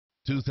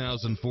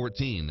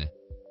2014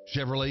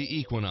 Chevrolet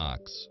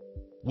Equinox.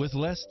 With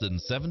less than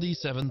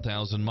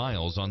 77,000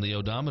 miles on the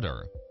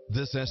odometer,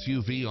 this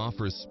SUV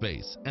offers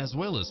space as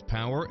well as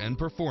power and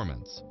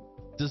performance.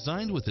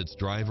 Designed with its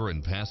driver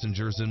and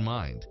passengers in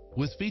mind,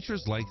 with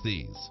features like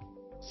these: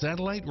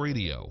 satellite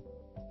radio,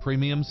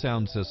 premium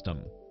sound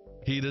system,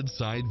 heated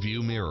side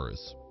view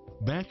mirrors,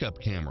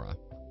 backup camera,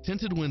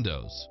 tinted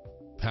windows,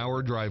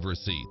 power driver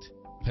seat,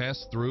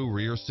 pass-through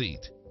rear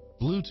seat,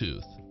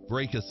 Bluetooth,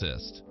 brake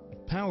assist,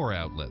 power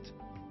outlet,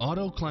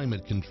 auto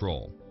climate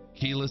control,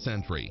 keyless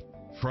entry,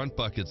 front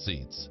bucket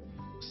seats,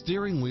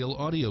 steering wheel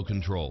audio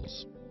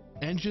controls,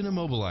 engine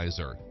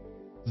immobilizer.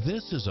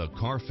 This is a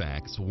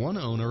Carfax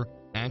one-owner,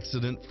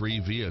 accident-free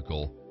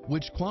vehicle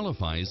which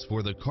qualifies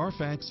for the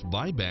Carfax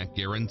buyback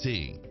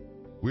guarantee.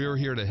 We're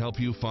here to help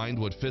you find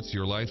what fits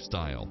your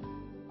lifestyle.